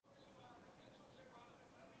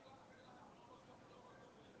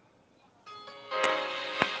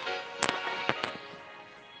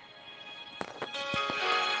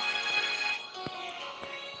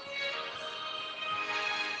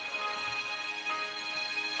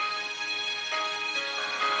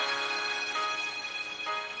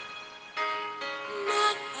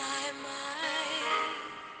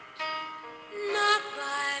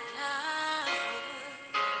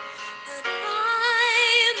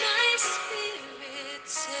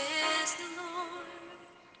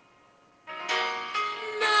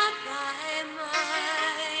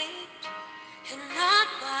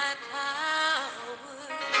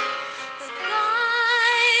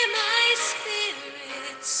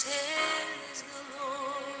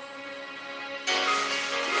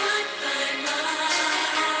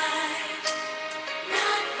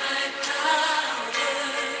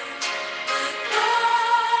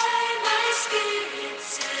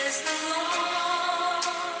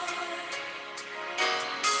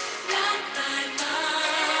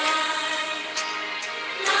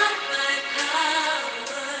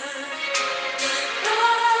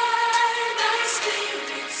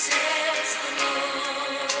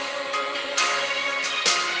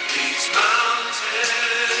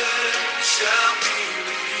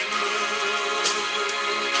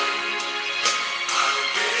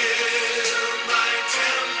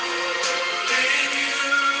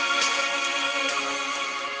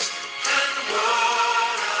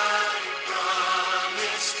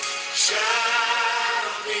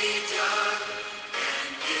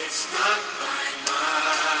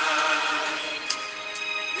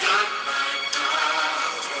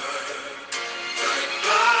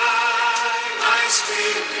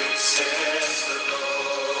says the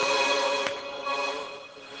Lord.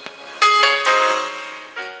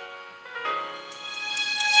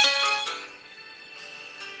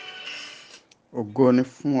 Ògo ni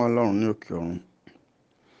fún Ọlọ́run ní òkè ọ̀run.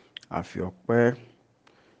 A fi ọpẹ́,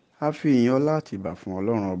 a fi ìyìn ọlá àti ìbà fún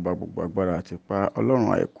Ọlọ́run ọba gbogbo agbára àti ipá, Ọlọ́run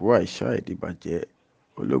àìkú àìsà ìdìbàjẹ́,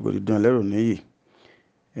 ológo dídán ẹlẹ́rù níyì,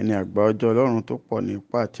 ẹni àgbà ọjọ́, Ọlọ́run tó pọ̀ ní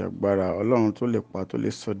ipá àti agbára, Ọlọ́run tó lè pa tó lè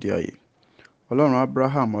sọ di ààyè. Ọlọ́run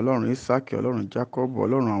Abraham, Ọlọ́run Isaki, Ọlọ́run Jacob,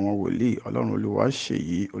 Ọlọ́run àwọn wòlíì, Ọlọ́run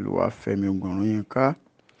Olúwaṣèyí, Olúwafẹ́mi Ògbọ̀nrún Yínká,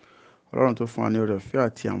 Ọlọ́run tó fún wa ní oore ọ̀fẹ́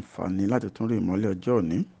àti àǹfààní láti tún rí ìmọ́lẹ̀ ọjọ́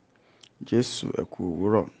òní. Jésù ẹ kú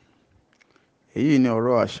òwúrọ̀. Èyí ni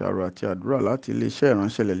ọ̀rọ̀ àṣàrò àti àdúrà láti iléeṣẹ́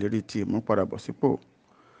ìránṣẹ́ ìlérí ti ìmúpadàbọ̀sípò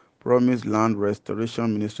Promise Land Restoration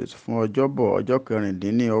Ministries fún ọjọ́bọ̀ ọjọ́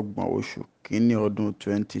 26 oṣù kínní ọdún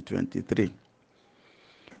 2023.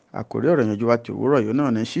 Àkòrí ọ̀rọ̀ ìyànjú wa ti òwúrọ̀ yìí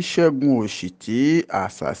náà ni ṣíṣẹ́gun òṣì tí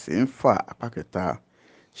àṣàsí ń fà apá kẹta.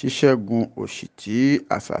 Ṣíṣẹ́gun òṣì tí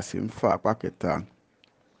àṣàsí ń fà apá kẹta.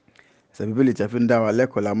 Ẹsẹ̀ Bíbélì tí a fi ń dá wa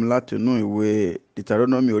lẹ́kọ̀ọ́ la mú láti inú ìwé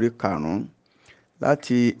Deuteronomy orí 5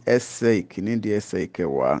 láti ẹsẹ̀ ìkíní di ẹsẹ̀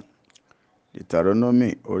ìkẹwàá. Deuteronomy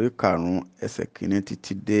orí 5 ẹsẹ̀ ìkíní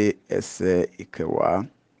títí dé ẹsẹ̀ ìkẹwàá.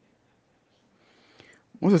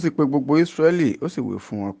 Mósè sì pe gbogbo Ísírẹ́lì, ó sì wí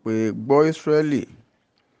fún wọn pé, gbọ́ Ísírẹ́lì,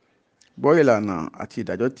 gbọ́ ìlànà àti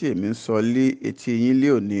ìdájọ́ tí èmi ń sọ lé etí yín lé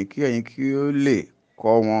òní, kí ẹ̀yin kí ó lè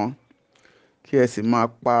kọ́ wọn, kí ẹ sì máa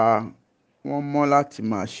pa wọ́n mọ́ láti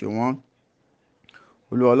máa ṣe wọ́n.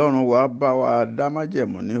 Olúwa Ọlọ́run wa bá wa dá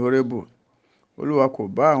májẹ̀mú ní Hórébù. Olúwa kò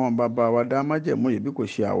bá àwọn bàbá wa dá májẹ̀mú yìí bí kò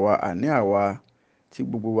ṣe àwa, àní àwa tí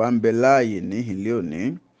gbogbo wa ń bẹ láàyè níhìn lé òní.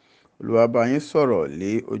 Olúwa bá yín sọ̀rọ̀ lé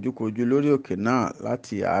ojúkojú lórí òkè náà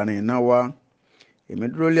láti àárín iná wá. Èmi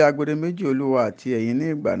dúró lé agbede méjì Olúwa àti ẹ̀yin ní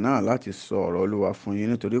ìgbà náà láti sọ ọ̀rọ̀ Olúwa fún yín,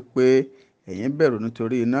 nítorí pé ẹ̀yin bẹ̀rù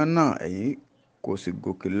nítorí iná náà, ẹ̀yin kò sì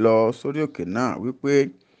gòkè lọ sórí òkè náà, wípé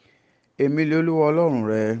èmi lé Olúwa Ọlọ́run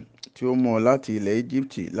rẹ tí ó mú ọ láti ilẹ̀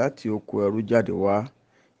Íjíbítì, láti oko ẹrú jáde wá.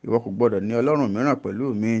 Ìwọ kò gbọdọ̀ ní ọlọ́run mìíràn pẹ̀lú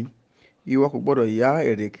mi. Ìwọ kò gbọdọ̀ yá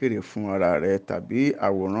èrèkèrè fún ara rẹ, tàbí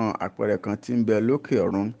àwòrán àpẹẹrẹ kan tí ń bẹ lókè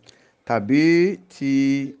ọ̀run, tàbí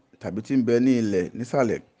tí ń bẹ ní ilẹ̀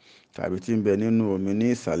nísàlẹ̀, tàbí tí ń bẹ nínú omi ní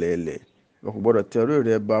ìsàlẹ̀ ilẹ̀. Ìwọ kò gbọdọ̀ tẹ orí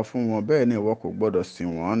rẹ ba fún wọn, bẹ́ẹ̀ ni ìwọ kò gbọdọ̀ sìn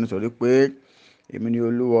wọ́n, nítorí pé èmi ni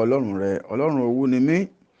Olúwa Ọlọ́run rẹ. Ọlọ́run owú ni mí,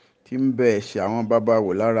 tí ń bẹ ẹ̀ṣẹ̀ àwọn baba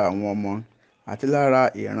wò lára àwọn ọmọ, àti lára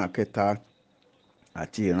ìran kẹta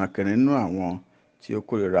àti ìran kẹrin nínú àwọn tí ó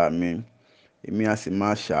kórìíra mi. Èmi a sì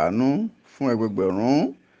máa ṣàánú fún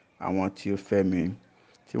ẹgbẹgbẹ̀rún àwọn tí ó fẹ́ mi,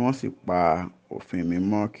 tí wọ́n sì pa òfin mi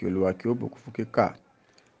mọ́. Kí Olúwa kí ó bùkún fún kíkà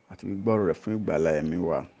àti gbígbọ́rọ̀ rẹ̀ fún ìgbàlà ẹ̀mí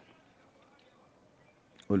wa.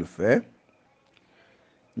 Olùfẹ́,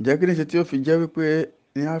 ǹjẹ́ kí ni ṣe tí ó fi jẹ́ wípé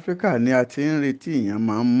ní Áfíríkà ni a ti ń retí ìyàn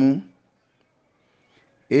máa ń mú?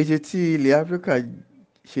 Èyí ṣe tí ilẹ̀ Áfíríkà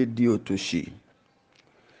ṣe di òtòṣì?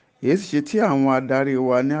 Èyí sì ṣe tí àwọn adarí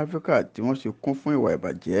wa ní Áfíríkà tí wọ́n ṣe kún fún ìwà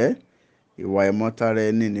ìbàjẹ́, ìwà ìmọ̀tara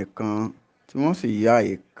ẹni nìkan, tí wọ́n sì ya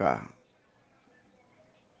ìkà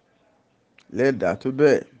lẹ́dàá tó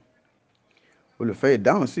bẹ́ẹ̀? Olùfẹ́,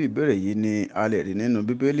 ìdáhùn sí ìbéèrè yìí ni a lè rí nínú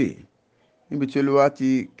Bíbélì, níbi tí Olúwa ti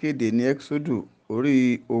kéde ní Ẹ́kísódù orí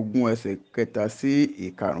 20 ẹsẹ̀ 3 sí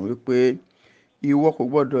 5 wípé ìwọ kò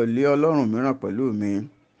gbọdọ̀ lé ọlọ́run mìíràn pẹ̀lú mi.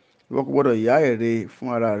 Ìwọ kò gbọdọ̀ yá ère fún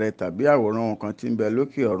ara rẹ, tàbí àwòrán ohun kan tí ń bẹ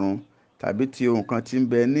lókè ọ̀run, tàbí ti ohun kan tí ń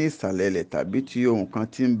bẹ ní ìsàlẹ̀ ilẹ̀, tàbí ti ohun kan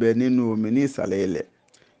tí ń bẹ nínú omi ní ìsàlẹ̀ ilẹ̀.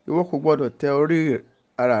 Ìwọ kò gbọdọ̀ tẹ orí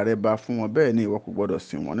ara rẹ ba fún wọn, bẹ́ẹ̀ ni ìwọ kò gbọdọ̀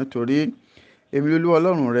sìn wọ́n, nítorí èmi Olúwa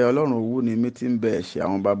Ọlọ́run rẹ, Ọlọ́run owú ni mí, tí ń bẹ ẹ̀ṣẹ̀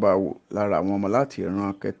àwọn baba wò lára àwọn ọmọ láti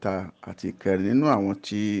ìran kẹta àti ìkẹrin nínú àwọn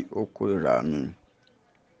tí ó kórìíra mi.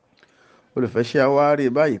 Olùfẹ́, ṣé a wá rí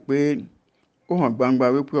báyìí pé ó hàn gbangba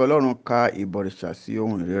wípé Ọlọ́run ka ìbọ̀rìṣà sí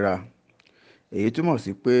ohun ìríra. Èyí túmọ̀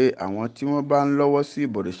sí pé àwọn tí wọ́n bá ń lọ́wọ́ sí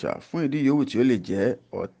ìbọ̀rìṣà fún ìdí yòówù tí ó lè jẹ́,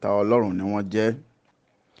 ọ̀tá Ọlọ́run ni wọ́n jẹ́.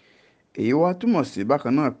 Èyí wá túmọ̀ sí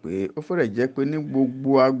bákan náà pé ó fẹ́rẹ̀ jẹ́ pé ní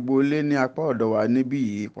gbogbo agboolé ní apá ọ̀dọ̀ wa níbí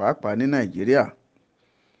yìí, pàápàá ní Nàìjíríà,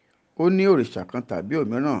 ó ní òrìṣà kan tàbí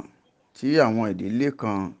òmíràn tí àwọn ìdílé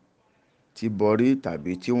kan ti bọrí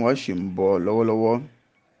tàbí tí wọ́n sì ń bọ lọ́wọ́lọ́wọ́.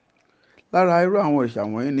 Lára irú àwọn òrìṣà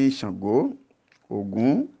wọ̀nyí ni Ṣàngó,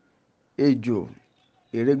 Ògún, ejò,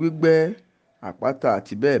 ère gbígbẹ́, àpáta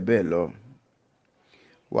àti bẹ́ẹ̀ bẹ́ẹ̀ lọ.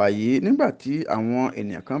 Wàyí, nígbà tí àwọn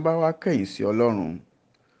ènìyàn kan bá wá kẹ̀yìn sí Ọlọ́run,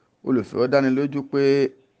 olùfẹ́, ó dáni lójú pé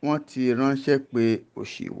wọ́n ti ránṣẹ́ pé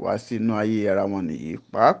òṣì wá sínú ayé ara wọn nìyí.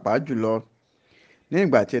 Pàápàá jùlọ ní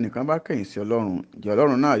ìgbà tí ẹnìkan bá kẹ̀yìn sí Ọlọ́run, ǹjẹ́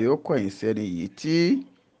Ọlọ́run náà yóò kọ̀yìn sí ẹni yìí, tí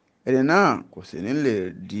ẹni náà kò sì ní lè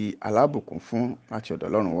di alábùkún fún láti ọ̀dọ̀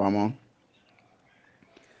Ọlọ́run wá mọ́.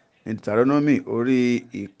 ní Deuteronomy orí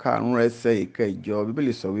ìkarùn-ún ẹsẹ̀ ìkẹjọ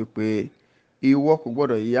bíbélì sọ wípé ìwọ kò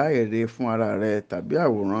gbọdọ̀ yá ère fún ara rẹ tàbí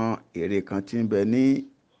àwòrán ère kan tí ń bẹ ní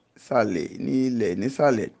ilẹ̀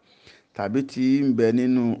nísàlẹ̀ tàbí tí ń bẹ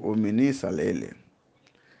nínú omi ní ìsàlẹ̀ ilẹ̀.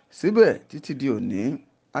 Síbẹ̀ títí di òní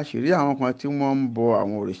a sì rí àwọn kan tí wọ́n ń bọ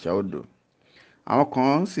àwọn òrìṣà odò, àwọn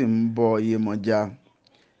kan sì ń bọ Yemọja,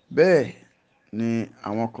 bẹ́ẹ̀ ni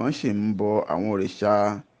àwọn kan sì ń bọ àwọn òrìṣà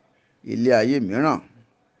ilé ayé mìíràn.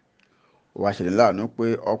 Ó wá ṣeni láàánú pé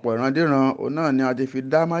ọ̀pọ̀ ìrandíran òun náà ni a ti fi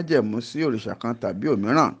dá májẹ̀mú sí òrìṣà kan tàbí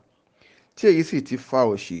òmíràn, tí èyí sì ti fa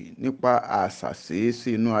òṣì nípa àṣàsí sí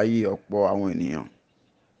inú ayé ọ̀pọ̀ àwọn ènìyàn.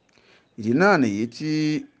 Ìdí náà nìyí tí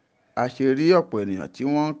a ṣe rí ọ̀pọ̀ ènìyàn tí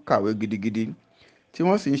wọ́n ń kàwé gidigidi, tí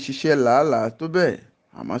wọ́n sì ń ṣiṣẹ́ làálàá tó bẹ́ẹ̀,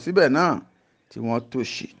 àmọ́ síbẹ̀ náà tí wọ́n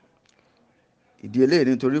tòṣì. Ìdí eléyìí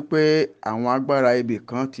nítorí pé àwọn agbára ibì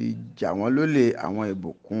kan ti jà wọ́n lólè àwọn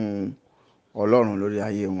ìbùkún Ọlọ́run lórí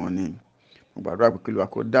ayé wọn ni. Mo gbàdúrà pé kí Olúwa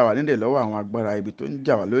kó dá wa nídè lọ́wọ́ àwọn agbára ibi tó ń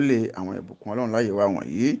jà wá lólè àwọn ìbùkún Ọlọ́run láyé wa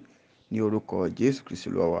wọ̀nyí, ní orúkọ Jésù Kristi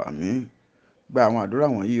Olúwa wa, àmín. Gba àwọn àdúrà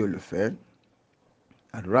wọ̀nyí olùfẹ́.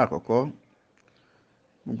 Àdúrà àkọ́kọ́,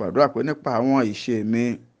 mo gbàdúrà pé nípa àwọn ìṣe mi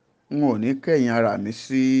n ò ní kẹ̀yìn ara mi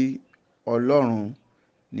sí Ọlọ́run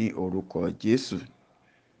ní orúkọ Jésù.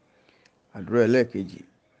 Àdúrà ẹlẹ́ẹ̀kejì,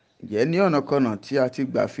 ǹjẹ́ ní ọ̀nàkọnà tí a ti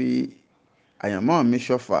gbà fi àyànmọ́ mi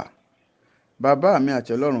ṣọ̀fà, bàbá mi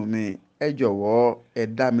àti Ọlọ́run mi, ẹ jọ̀wọ́ ẹ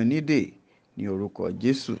dá mi nídè ní orúkọ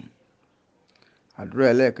Jésù. Àdúrà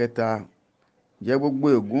ẹlẹ́ẹ̀kẹta, ǹjẹ́ gbogbo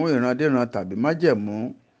ègún ìrandíran tàbí májẹ̀mú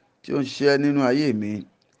tí ó ń ṣiṣẹ́ nínú ayé mi,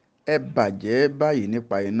 ẹ bàjẹ́ báyìí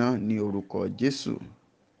nípa iná ní orúkọ Jésù.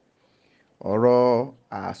 Ọ̀rọ̀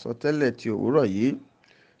àsọtẹ́lẹ̀ ti òwúrọ̀ yìí,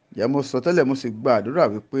 ǹjẹ́ mo sọ tẹ́lẹ̀ mo sì gba àdúrà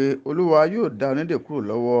wípé Olúwa yóò dá ọ nídè kúrò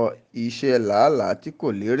lọ́wọ́ iṣẹ́ làálàá tí kò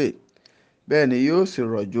lérè, bẹ́ẹ̀ ni yóò sì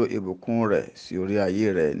rọ̀jò ìbùkún rẹ̀ sí orí ayé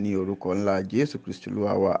rẹ̀ ní orúkọ ńlá Jésù Kristi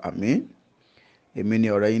Olúwa wa, àmín. Èmi ni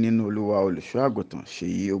ọ̀rẹ́ yín nínú Olúwa, olùṣọ́ àgùntàn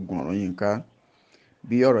Ṣèyí Ogun Ọ̀rúnyìnká.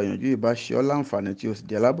 Bí ọ̀rọ̀ ìyànjú yìí bá ṣe ọ́ láǹfààní tí o sì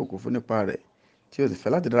jẹ́ alábùkún fún nípa rẹ̀, tí o sì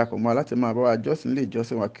fẹ́ láti darapọ̀ mọ́ wa láti máa bá wa jọ́sìn ilé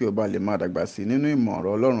ìjọsìn wa kí o bá lè máa dàgbà sí nínú ìmọ̀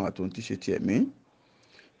ọ̀rọ̀ Ọlọ́run àti ohun tí ṣe ti ẹ̀mí.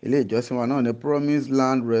 Ilé ìjọsìn wa náà ni Promise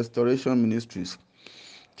Land Restoration Ministries,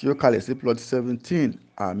 tí ó kalẹ̀ sí plot 17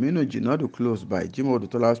 Aminu Jinadu Close by Jimoh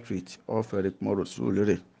Odutola Street off Eric Moro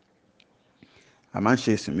Surulere. A máa ń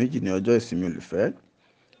ṣe ìsìn méjì ní ọjọ́ ìsinmi olùfẹ́.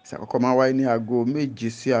 Ìsìn àkọ́kọ́ máa ń wáyé ní aago 7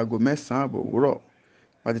 sí aago 9 òwúrọ̀.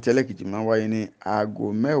 Wákàtí ẹlẹ́ẹ̀kejì máa ń wáyé ní aago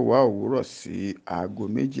 10 òwúrọ̀ sí aago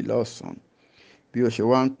 12 ọ̀sán. Bí o ṣe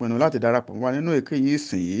wá ń pinnu láti darapọ̀ mọ́ wa nínú èkéyìí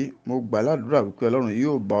ìsìn yìí, mo gbà ládùúrà wípé Ọlọ́run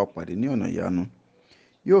yóò bá ọ pàdé ní ọ̀nà ìyanu.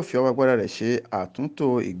 Yóò fi ọwọ́ agbára rẹ̀ ṣe àtúntò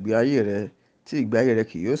ìgbé ayé rẹ, tí ìgbé ayé rẹ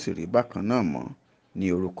kì yóò sì rí bákan náà mọ́,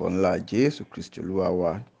 ní orúkọ ńlá Jésù Kristi Olúwa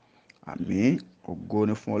wa, àmín. Ògo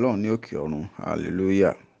ni fún Ọlọ́run ní òkè ọ̀run.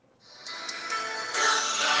 Hallelujah.